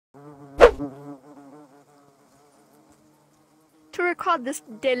To record this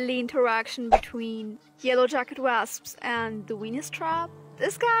deadly interaction between yellow jacket wasps and the Venus trap,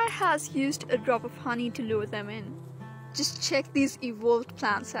 this guy has used a drop of honey to lure them in. Just check these evolved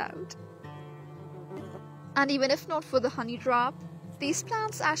plants out. And even if not for the honey drop, these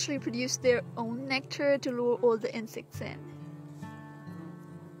plants actually produce their own nectar to lure all the insects in.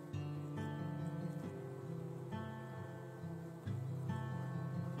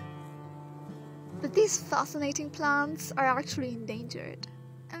 But these fascinating plants are actually endangered,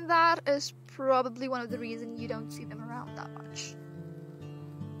 and that is probably one of the reasons you don't see them around that much.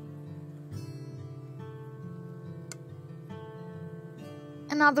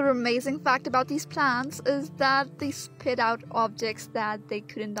 Another amazing fact about these plants is that they spit out objects that they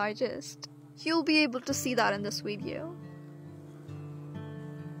couldn't digest. You'll be able to see that in this video.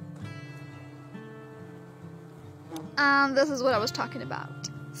 And this is what I was talking about.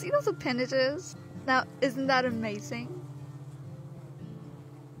 See those appendages? Now, isn't that amazing?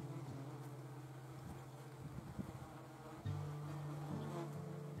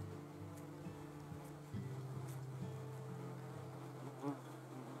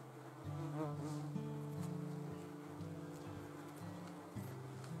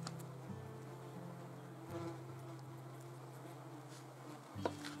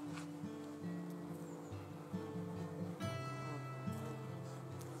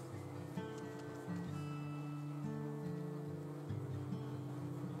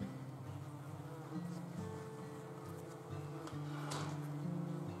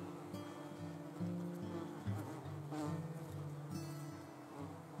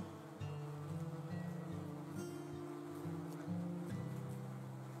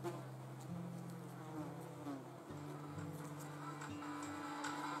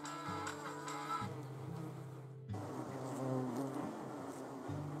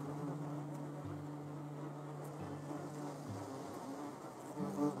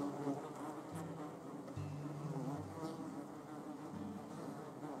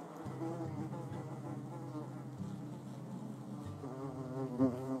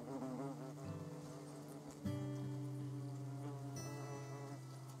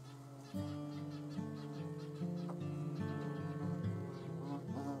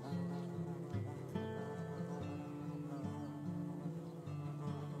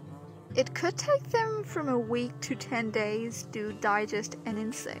 It could take them from a week to 10 days to digest an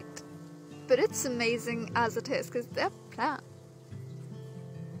insect. But it's amazing as it is because they're plants.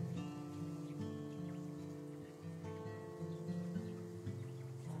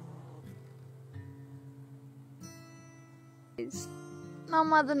 Now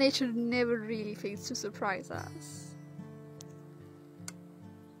Mother Nature never really fails to surprise us.